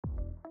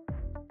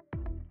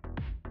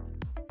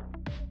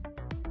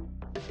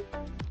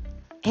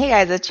Hey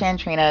guys, it's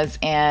Chantrinas,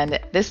 and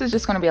this is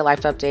just going to be a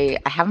life update.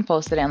 I haven't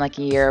posted in like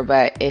a year,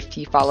 but if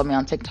you follow me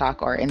on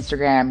TikTok or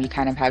Instagram, you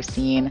kind of have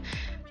seen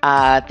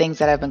things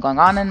that have been going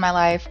on in my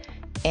life.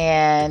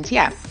 And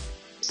yeah,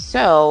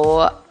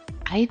 so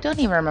I don't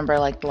even remember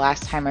like the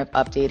last time I've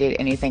updated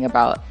anything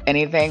about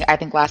anything. I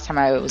think last time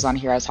I was on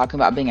here, I was talking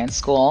about being in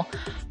school,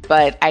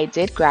 but I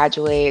did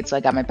graduate. So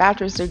I got my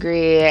bachelor's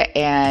degree,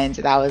 and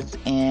that was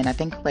in, I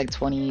think, like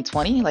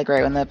 2020, like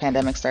right when the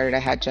pandemic started. I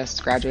had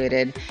just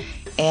graduated.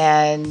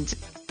 And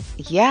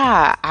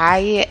yeah,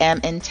 I am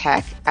in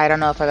tech. I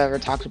don't know if I've ever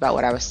talked about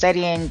what I was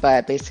studying,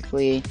 but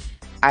basically,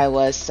 I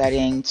was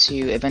studying to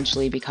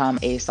eventually become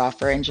a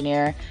software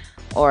engineer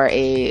or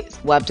a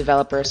web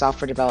developer,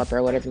 software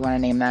developer, whatever you want to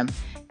name them.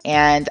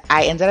 And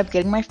I ended up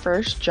getting my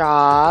first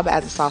job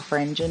as a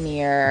software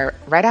engineer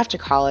right after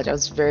college. I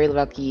was very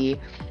lucky,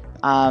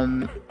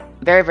 um,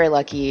 very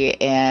lucky,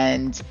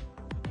 and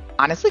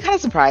honestly kind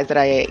of surprised that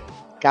I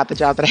got the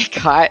job that I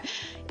got.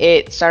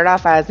 It started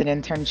off as an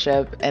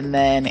internship and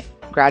then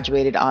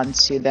graduated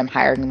onto them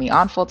hiring me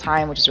on full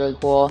time, which is really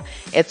cool.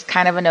 It's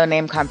kind of a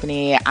no-name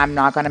company. I'm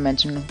not going to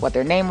mention what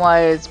their name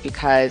was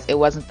because it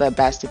wasn't the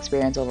best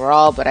experience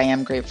overall, but I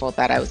am grateful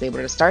that I was able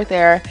to start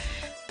there.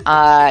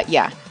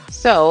 Yeah.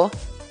 So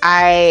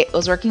I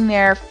was working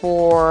there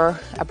for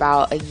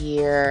about a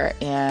year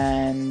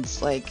and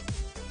like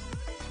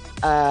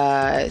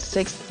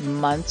 6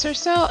 months or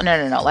so.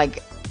 No,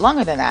 like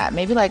longer than that.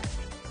 Maybe like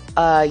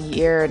a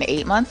year and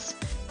 8 months.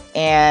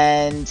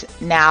 And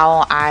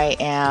now I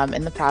am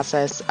in the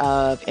process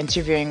of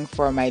interviewing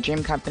for my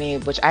dream company,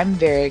 which I'm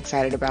very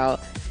excited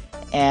about.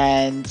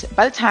 And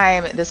by the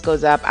time this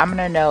goes up, I'm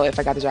gonna know if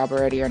I got the job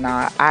already or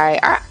not.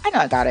 I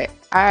know I got it.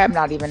 I'm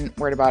not even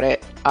worried about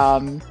it.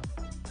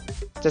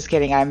 Just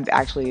kidding. I'm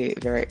actually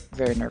very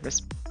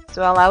nervous.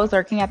 So while I was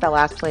working at that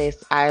last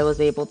place, I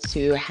was able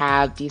to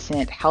have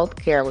decent health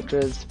care, which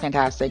was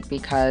fantastic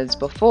because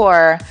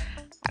before,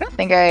 I don't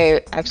think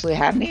I actually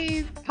had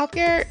any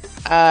healthcare.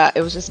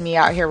 It was just me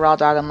out here raw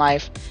dogging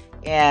life,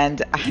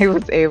 and I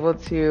was able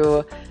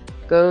to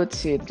go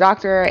to the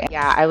doctor.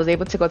 Yeah, I was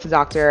able to go to the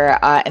doctor,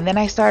 and then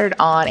I started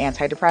on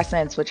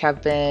antidepressants, which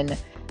have been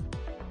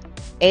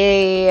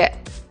a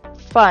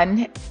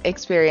fun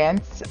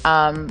experience.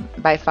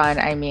 By fun,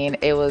 I mean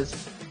it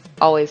was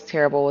always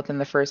terrible within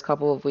the first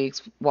couple of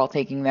weeks while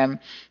taking them.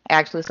 I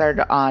actually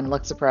started on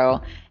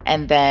Lexapro,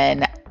 and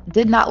then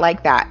did not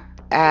like that.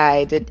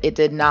 It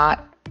did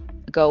not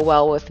go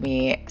well with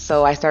me.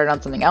 So I started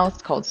on something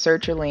else called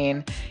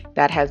sertraline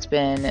that has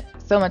been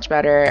so much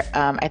better.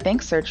 I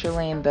think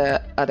sertraline, the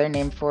other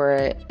name for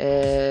it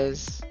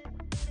is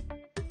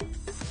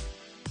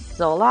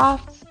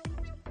Zoloft.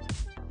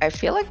 I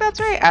feel like that's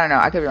right. I don't know.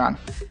 I could be wrong.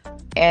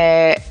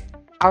 Eh,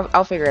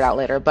 I'll figure it out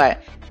later.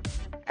 But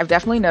I've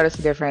definitely noticed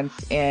a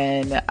difference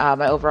in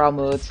my overall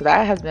mood. So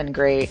that has been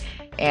great.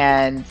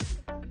 And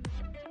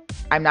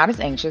I'm not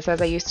as anxious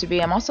as I used to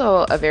be. I'm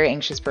also a very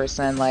anxious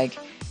person. Like,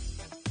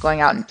 going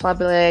out in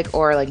public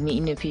or like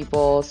meeting new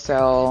people.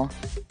 So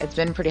it's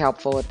been pretty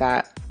helpful with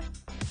that.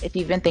 If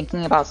you've been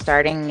thinking about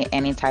starting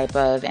any type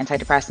of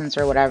antidepressants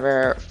or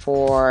whatever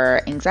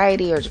for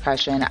anxiety or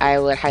depression, I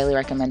would highly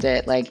recommend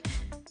it. Like,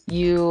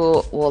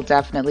 you will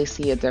definitely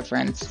see a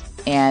difference.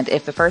 And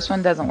if the first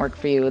one doesn't work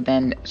for you,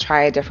 then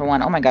try a different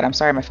one. Oh my God, I'm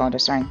sorry, my phone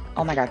just rang.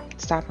 Oh my God,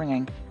 stop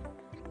ringing.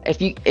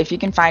 If you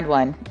can find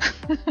one,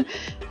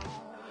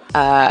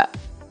 uh,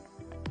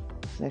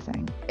 what was I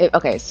saying?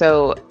 Okay,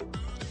 so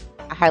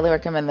I highly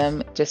recommend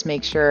them. Just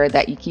make sure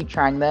that you keep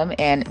trying them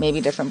and maybe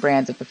different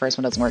brands if the first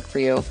one doesn't work for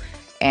you.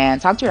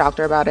 And talk to your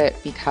doctor about it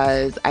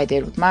because I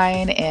did with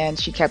mine and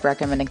she kept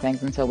recommending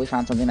things until we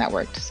found something that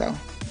worked. So,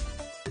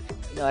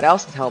 you know what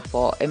else is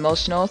helpful?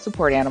 Emotional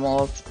support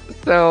animals.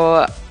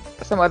 So,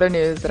 some other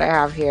news that I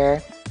have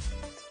here.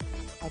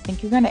 I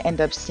think you're going to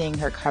end up seeing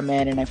her come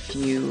in a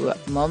few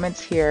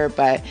moments here,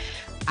 but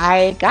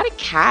I got a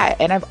cat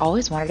and I've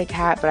always wanted a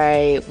cat, but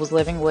I was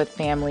living with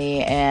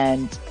family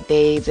and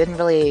they didn't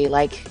really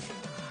like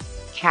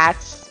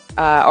cats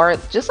or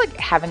just like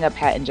having a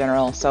pet in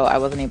general, so I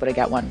wasn't able to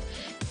get one.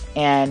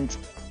 And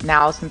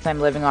now, since I'm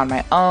living on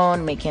my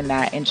own, making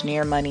that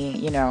engineer money,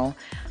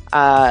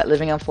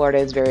 living in Florida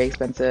is very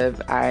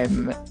expensive.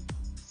 I'm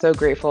so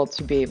grateful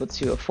to be able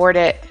to afford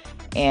it.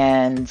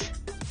 And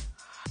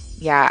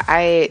yeah,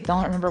 I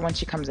don't remember when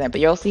she comes in,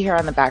 but you'll see her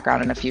on the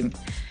background in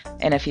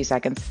a few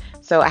seconds.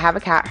 So I have a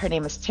cat. Her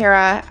name is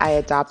Tara. I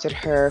adopted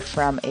her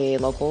from a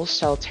local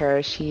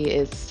shelter. She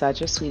is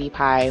such a sweetie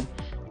pie.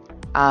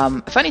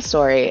 Funny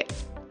story,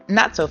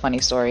 not so funny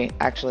story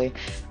actually.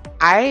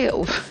 I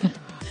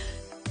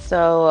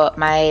so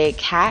my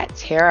cat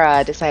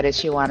Tara decided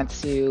she wanted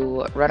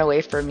to run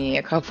away from me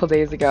a couple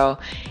days ago,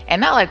 and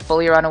not like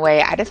fully run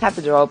away. I just had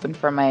the door open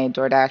for my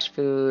DoorDash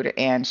food,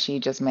 and she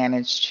just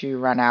managed to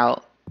run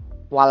out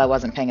while I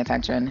wasn't paying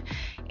attention.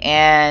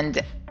 And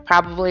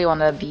probably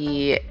one of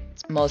the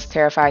most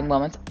terrifying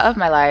moments of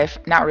my life.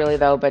 Not really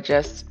though, but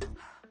just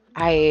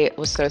I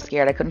was so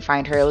scared. I couldn't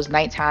find her. It was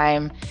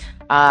nighttime.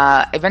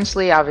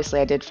 Eventually, obviously,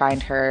 I did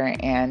find her,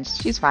 and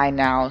she's fine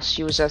now.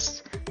 She was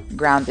just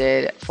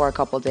grounded for a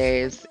couple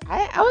days.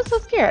 I was so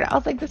scared. I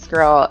was like, this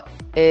girl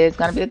is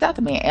gonna be the death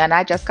of me, and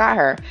I just got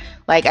her.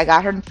 Like, I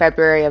got her in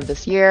February of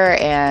this year,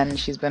 and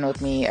she's been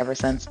with me ever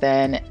since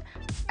then.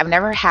 I've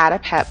never had a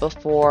pet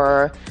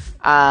before,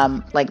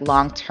 like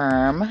long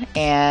term,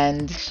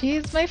 and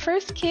she's my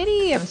first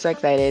kitty. I'm so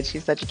excited.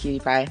 She's such a cutie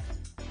pie.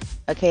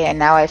 Okay, and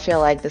now I feel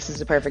like this is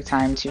the perfect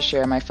time to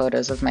share my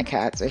photos of my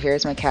cat. So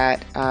here's my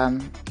cat.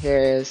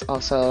 Here's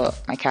also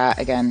my cat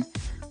again.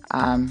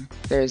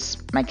 There's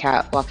my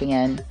cat walking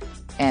in,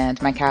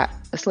 and my cat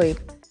asleep,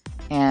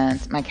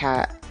 and my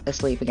cat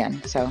asleep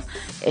again. So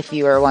if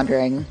you are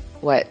wondering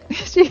what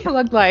she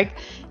looked like,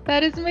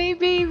 that is my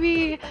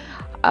baby.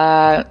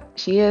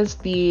 She is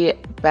the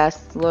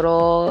best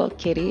little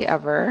kitty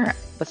ever,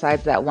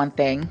 besides that one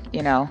thing,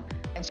 you know.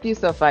 And she's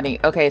so funny.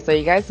 Okay, so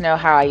you guys know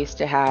how I used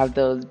to have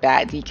those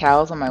bat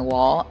decals on my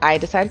wall? I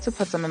decided to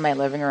put some in my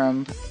living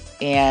room,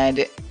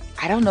 and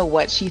I don't know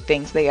what she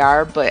thinks they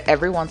are, but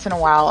every once in a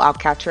while I'll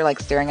catch her like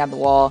staring at the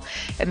wall,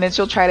 and then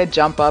she'll try to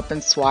jump up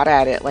and swat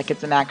at it like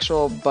it's an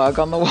actual bug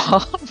on the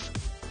wall.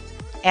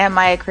 Am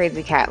I a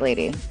crazy cat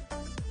lady?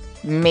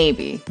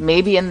 Maybe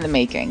in the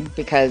making,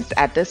 because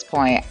at this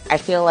point I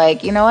feel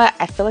like, you know what?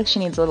 I feel like she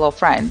needs a little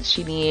friend.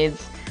 She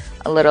needs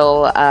a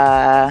little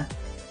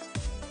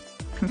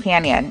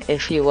companion,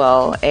 if you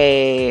will,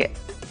 a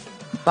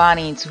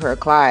Bonnie to her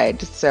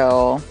Clyde.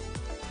 So,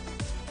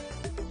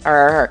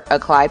 or a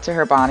Clyde to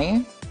her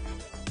Bonnie.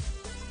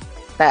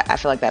 That, I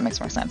feel like that makes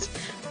more sense.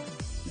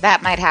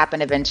 That might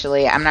happen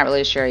eventually. I'm not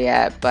really sure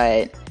yet,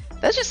 but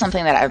that's just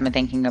something that I've been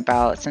thinking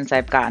about since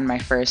I've gotten my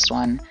first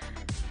one.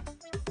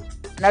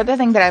 Another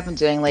thing that I've been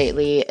doing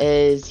lately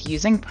is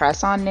using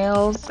press-on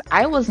nails.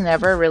 I was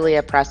never really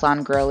a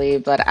press-on girly,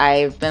 but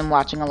I've been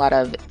watching a lot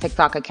of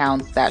TikTok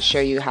accounts that show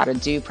you how to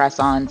do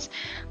press-ons.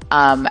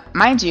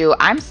 Mind you,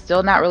 I'm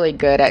still not really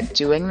good at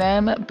doing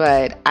them,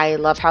 but I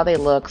love how they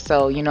look.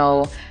 So, you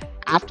know,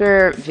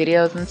 after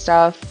videos and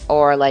stuff,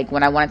 or like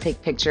when I want to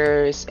take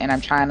pictures and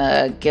I'm trying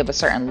to give a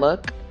certain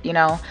look, you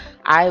know,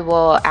 I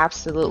will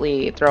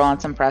absolutely throw on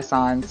some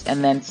press-ons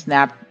and then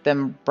snap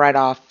them right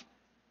off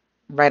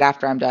right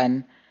after I'm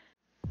done.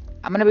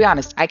 I'm gonna be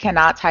honest, I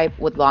cannot type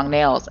with long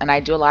nails, and I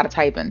do a lot of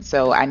typing,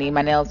 so I need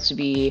my nails to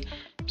be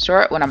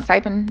short when I'm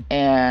typing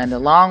and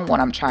long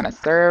when I'm trying to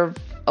serve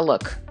a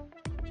look.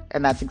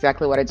 And that's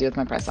exactly what I do with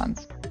my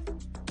press-ons.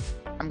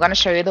 I'm gonna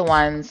show you the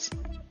ones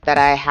that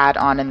I had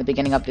on in the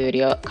beginning of the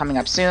video coming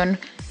up soon,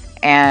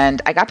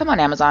 and I got them on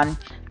Amazon.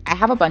 I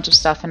have a bunch of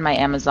stuff in my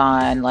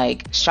Amazon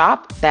like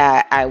shop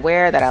that I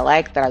wear, that I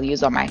like, that I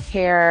use on my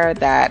hair,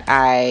 that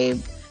I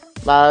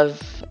love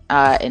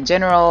in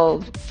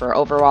general, for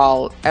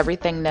overall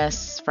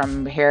everythingness,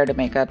 from hair to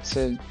makeup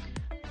to,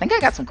 I think I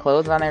got some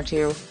clothes on there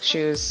too,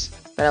 shoes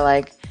that I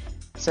like.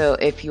 So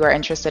if you are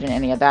interested in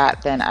any of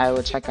that, then I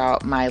would check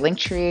out my link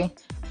tree.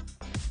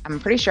 I'm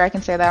pretty sure I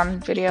can say that on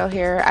video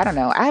here. I don't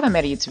know. I haven't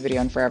made a YouTube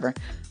video in forever,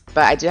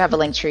 but I do have a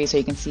link tree so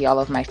you can see all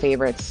of my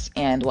favorites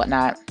and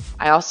whatnot.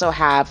 I also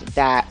have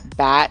that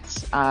bat,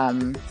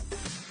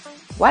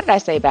 why did I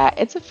say bat?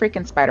 It's a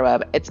freaking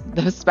spiderweb. It's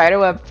the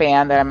spiderweb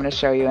fan that I'm going to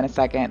show you in a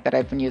second that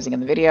I've been using in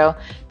the video.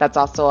 That's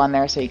also on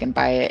there so you can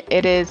buy it.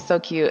 It is so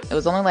cute. It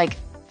was only like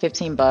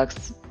 15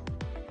 bucks.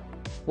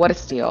 What a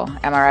steal.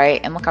 Am I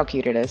right? And look how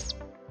cute it is.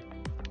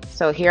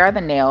 So here are the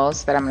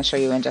nails that I'm going to show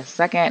you in just a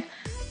second.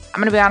 I'm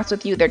going to be honest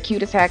with you. They're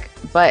cute as heck,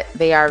 but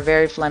they are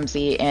very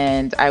flimsy,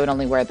 and I would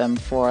only wear them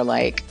for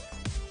like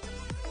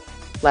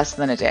less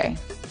than a day.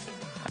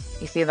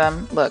 You see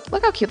them? Look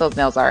how cute those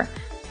nails are.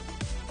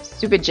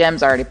 Stupid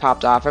gems already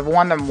popped off. I've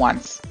worn them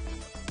once.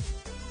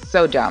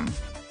 So dumb.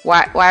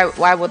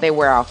 Why would they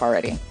wear off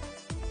already?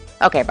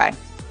 Okay, bye.